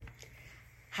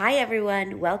Hi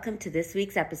everyone, welcome to this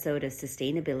week's episode of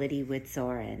Sustainability with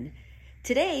Soren.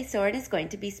 Today, Soren is going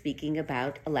to be speaking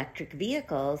about electric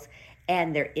vehicles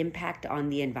and their impact on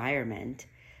the environment.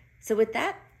 So with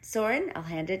that, Soren, I'll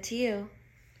hand it to you.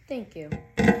 Thank you.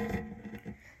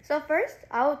 So first,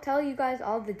 I'll tell you guys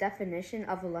all the definition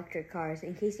of electric cars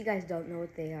in case you guys don't know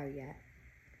what they are yet.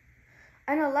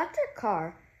 An electric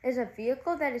car is a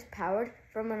vehicle that is powered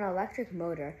from an electric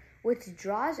motor which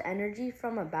draws energy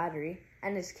from a battery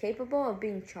and is capable of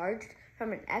being charged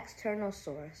from an external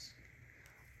source.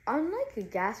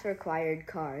 Unlike gas-required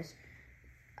cars,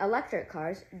 electric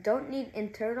cars don't need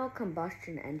internal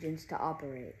combustion engines to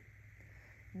operate.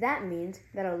 That means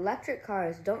that electric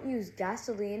cars don't use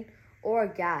gasoline or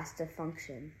gas to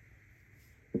function.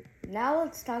 Now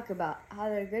let's talk about how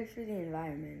they're good for the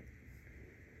environment.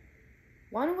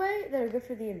 One way they're good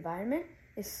for the environment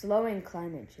is slowing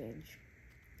climate change.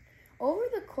 Over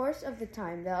the course of the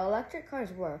time that electric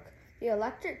cars work, the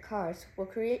electric cars will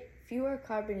create fewer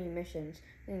carbon emissions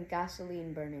than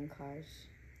gasoline-burning cars.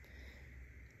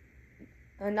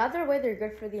 Another way they're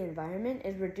good for the environment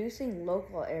is reducing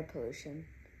local air pollution.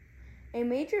 A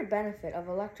major benefit of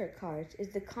electric cars is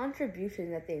the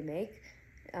contribution that they make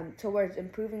towards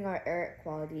improving our air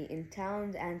quality in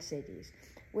towns and cities.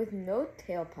 With no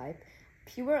tailpipe,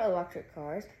 pure electric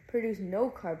cars produce no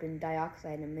carbon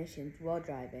dioxide emissions while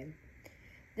driving.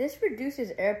 This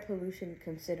reduces air pollution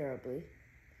considerably.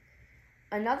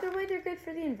 Another way they're good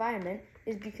for the environment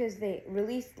is because they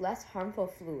release less harmful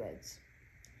fluids.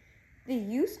 The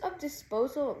use of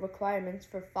disposal requirements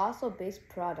for fossil-based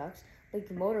products like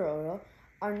motor oil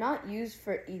are not used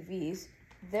for EVs.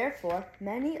 Therefore,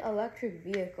 many electric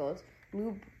vehicles,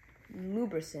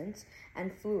 lubricants,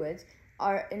 and fluids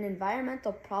are an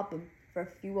environmental problem for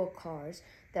fuel cars,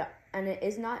 and it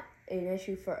is not an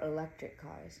issue for electric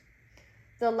cars.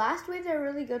 The last way they're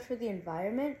really good for the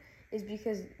environment is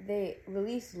because they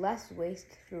release less waste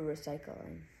through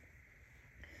recycling.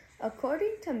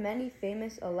 According to many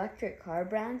famous electric car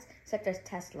brands, such as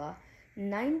Tesla,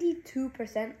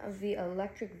 92% of the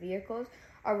electric vehicles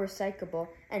are recyclable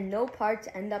and no parts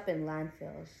end up in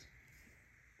landfills.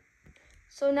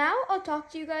 So now I'll talk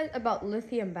to you guys about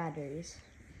lithium batteries.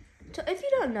 So if you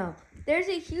don't know, there's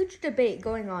a huge debate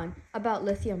going on about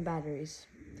lithium batteries.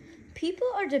 People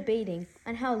are debating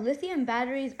on how lithium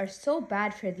batteries are so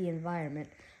bad for the environment,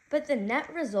 but the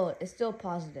net result is still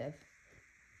positive.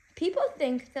 People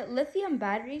think that lithium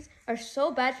batteries are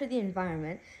so bad for the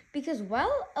environment because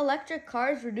while electric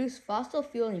cars reduce fossil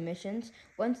fuel emissions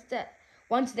once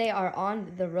they are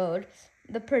on the road,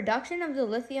 the production of the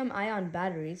lithium-ion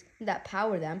batteries that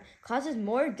power them causes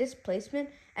more displacement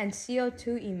and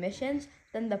CO2 emissions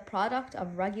than the product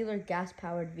of regular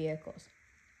gas-powered vehicles.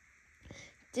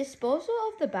 Disposal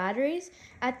of the batteries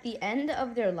at the end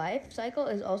of their life cycle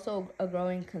is also a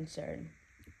growing concern.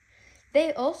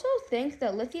 They also think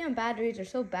that lithium batteries are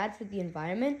so bad for the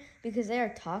environment because they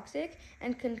are toxic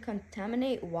and can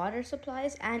contaminate water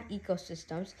supplies and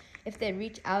ecosystems if they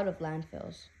reach out of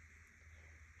landfills.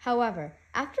 However,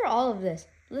 after all of this,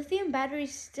 lithium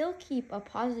batteries still keep a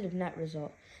positive net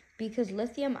result because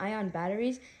lithium-ion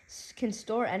batteries can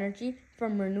store energy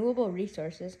from renewable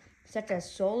resources such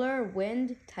as solar,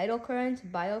 wind, tidal currents,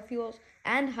 biofuels,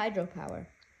 and hydropower.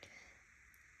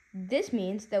 This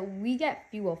means that we get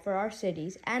fuel for our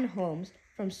cities and homes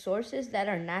from sources that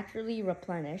are naturally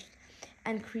replenished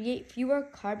and create fewer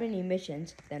carbon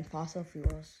emissions than fossil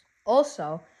fuels.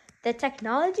 Also, the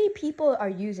technology people are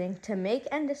using to make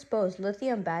and dispose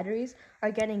lithium batteries are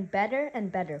getting better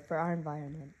and better for our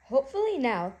environment. Hopefully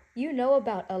now you know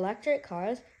about electric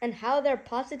cars and how they're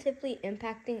positively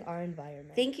impacting our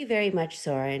environment. Thank you very much,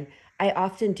 Soren. I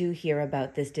often do hear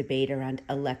about this debate around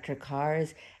electric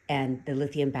cars and the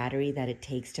lithium battery that it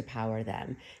takes to power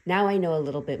them. Now I know a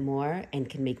little bit more and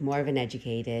can make more of an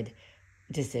educated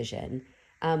decision.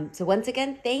 So once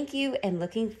again, thank you and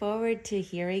looking forward to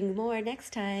hearing more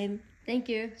next time. Thank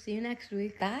you. See you next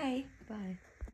week. Bye. Bye.